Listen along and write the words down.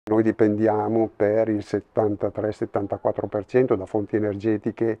Noi dipendiamo per il 73-74% da fonti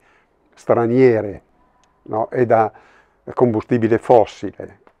energetiche straniere, no? E da combustibile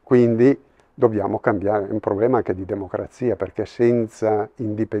fossile, quindi dobbiamo cambiare, è un problema anche di democrazia, perché senza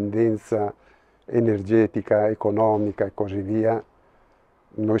indipendenza energetica, economica e così via,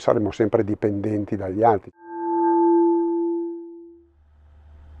 noi saremo sempre dipendenti dagli altri.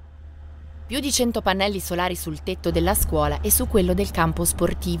 Più di 100 pannelli solari sul tetto della scuola e su quello del campo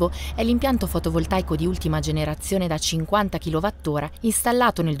sportivo. È l'impianto fotovoltaico di ultima generazione da 50 kWh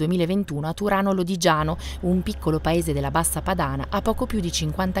installato nel 2021 a Turano Lodigiano, un piccolo paese della Bassa Padana a poco più di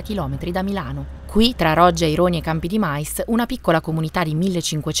 50 km da Milano. Qui, tra Rogge, Aironi e Campi di Mais, una piccola comunità di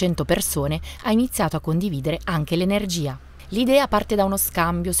 1500 persone ha iniziato a condividere anche l'energia. L'idea parte da uno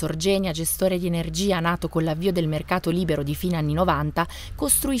scambio. Sorgenia, gestore di energia nato con l'avvio del mercato libero di fine anni 90,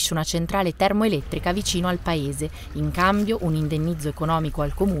 costruisce una centrale termoelettrica vicino al paese, in cambio un indennizzo economico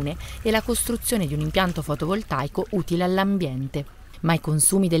al comune e la costruzione di un impianto fotovoltaico utile all'ambiente. Ma i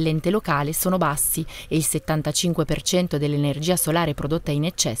consumi dell'ente locale sono bassi e il 75% dell'energia solare prodotta in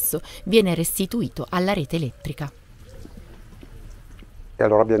eccesso viene restituito alla rete elettrica. E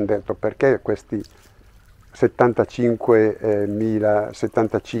allora abbiamo detto, perché questi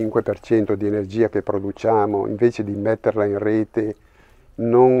 75% di energia che produciamo, invece di metterla in rete,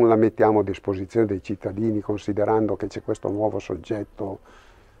 non la mettiamo a disposizione dei cittadini, considerando che c'è questo nuovo soggetto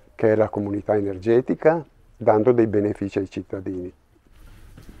che è la comunità energetica, dando dei benefici ai cittadini.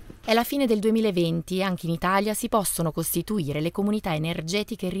 È la fine del 2020 e anche in Italia si possono costituire le comunità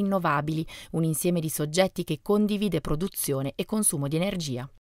energetiche rinnovabili, un insieme di soggetti che condivide produzione e consumo di energia.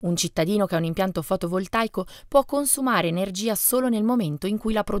 Un cittadino che ha un impianto fotovoltaico può consumare energia solo nel momento in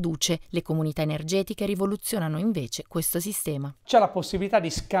cui la produce. Le comunità energetiche rivoluzionano invece questo sistema. C'è la possibilità di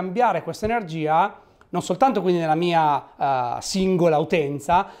scambiare questa energia non soltanto quindi nella mia singola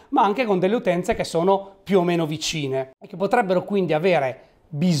utenza, ma anche con delle utenze che sono più o meno vicine e che potrebbero quindi avere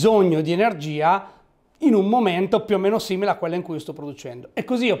bisogno di energia in un momento più o meno simile a quello in cui io sto producendo. E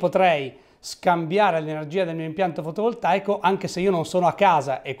così io potrei scambiare l'energia del mio impianto fotovoltaico anche se io non sono a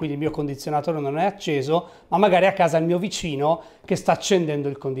casa e quindi il mio condizionatore non è acceso, ma magari a casa il mio vicino che sta accendendo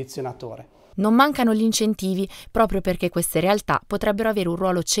il condizionatore. Non mancano gli incentivi, proprio perché queste realtà potrebbero avere un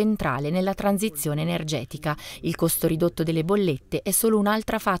ruolo centrale nella transizione energetica. Il costo ridotto delle bollette è solo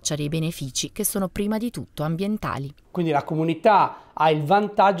un'altra faccia dei benefici che sono prima di tutto ambientali. Quindi la comunità ha il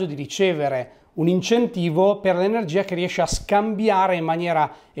vantaggio di ricevere un incentivo per l'energia che riesce a scambiare in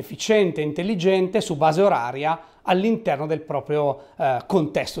maniera efficiente e intelligente su base oraria all'interno del proprio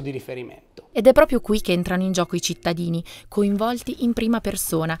contesto di riferimento. Ed è proprio qui che entrano in gioco i cittadini, coinvolti in prima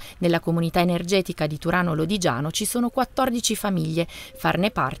persona. Nella comunità energetica di Turano Lodigiano ci sono 14 famiglie. Farne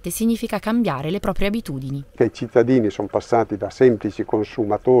parte significa cambiare le proprie abitudini. Che i cittadini sono passati da semplici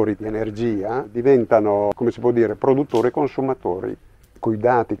consumatori di energia, diventano, come si può dire, produttori e consumatori. Con i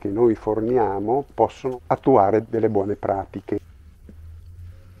dati che noi forniamo possono attuare delle buone pratiche.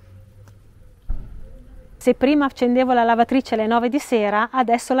 Se prima accendevo la lavatrice alle 9 di sera,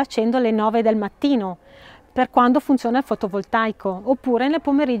 adesso l'accendo alle 9 del mattino, per quando funziona il fotovoltaico, oppure nel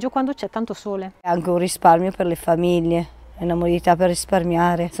pomeriggio quando c'è tanto sole. È anche un risparmio per le famiglie, è una modalità per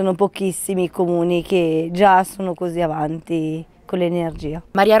risparmiare. Sono pochissimi i comuni che già sono così avanti con l'energia.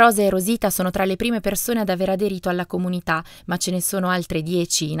 Maria Rosa e Rosita sono tra le prime persone ad aver aderito alla comunità, ma ce ne sono altre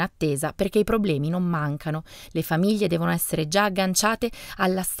 10 in attesa perché i problemi non mancano. Le famiglie devono essere già agganciate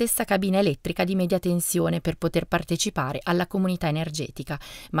alla stessa cabina elettrica di media tensione per poter partecipare alla comunità energetica,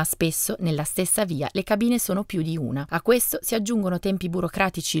 ma spesso nella stessa via le cabine sono più di una. A questo si aggiungono tempi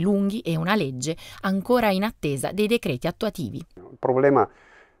burocratici lunghi e una legge ancora in attesa dei decreti attuativi. Il problema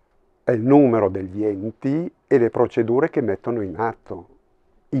è il numero degli enti e le procedure che mettono in atto,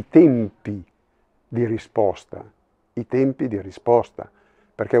 i tempi di risposta,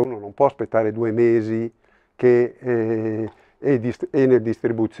 perché uno non può aspettare 2 mesi che Enel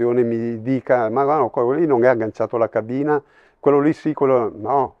Distribuzione mi dica ma no, quello lì non è agganciato alla cabina, quello lì sì, quello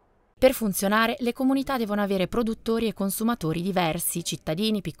no. Per funzionare, le comunità devono avere produttori e consumatori diversi,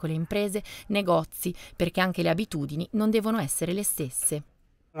 cittadini, piccole imprese, negozi, perché anche le abitudini non devono essere le stesse.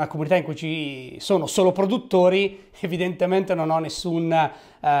 Una comunità in cui ci sono solo produttori evidentemente non ho nessun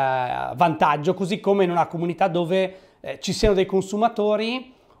vantaggio, così come in una comunità dove ci siano dei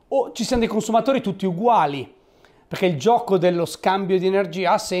consumatori o ci siano dei consumatori tutti uguali, perché il gioco dello scambio di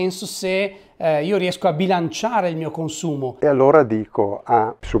energia ha senso se io riesco a bilanciare il mio consumo. E allora dico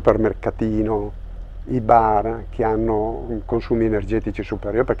a supermercatino, i bar che hanno consumi energetici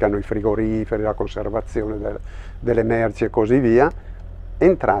superiori perché hanno i frigoriferi, la conservazione delle merci e così via,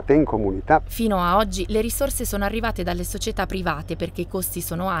 entrate in comunità. Fino a oggi le risorse sono arrivate dalle società private perché i costi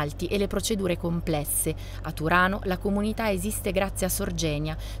sono alti e le procedure complesse. A Turano la comunità esiste grazie a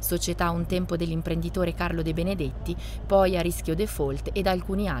Sorgenia, società un tempo dell'imprenditore Carlo De Benedetti, poi a rischio default e da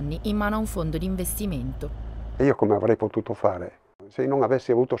alcuni anni in mano a un fondo di investimento. E io come avrei potuto fare? Se non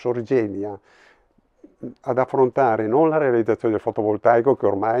avessi avuto Sorgenia ad affrontare non la realizzazione del fotovoltaico, che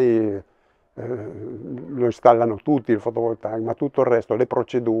ormai lo installano tutti il fotovoltaico, ma tutto il resto, le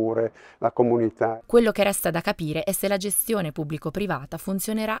procedure, la comunità. Quello che resta da capire è se la gestione pubblico-privata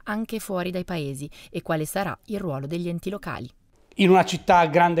funzionerà anche fuori dai paesi e quale sarà il ruolo degli enti locali. In una città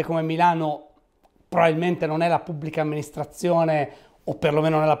grande come Milano probabilmente non è la pubblica amministrazione, o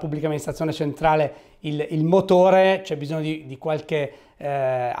perlomeno non è la pubblica amministrazione centrale, il motore, c'è bisogno di qualche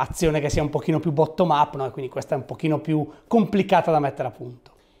azione che sia un pochino più bottom up, no? E quindi questa è un pochino più complicata da mettere a punto.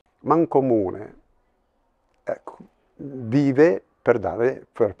 Ma un comune, ecco, vive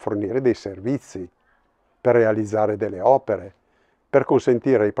per fornire dei servizi, per realizzare delle opere, per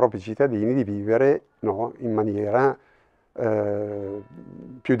consentire ai propri cittadini di vivere, no, in maniera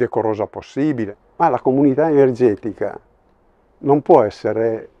più decorosa possibile. Ma la comunità energetica non può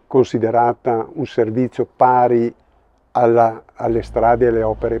essere considerata un servizio pari alle strade e alle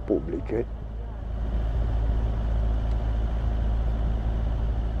opere pubbliche.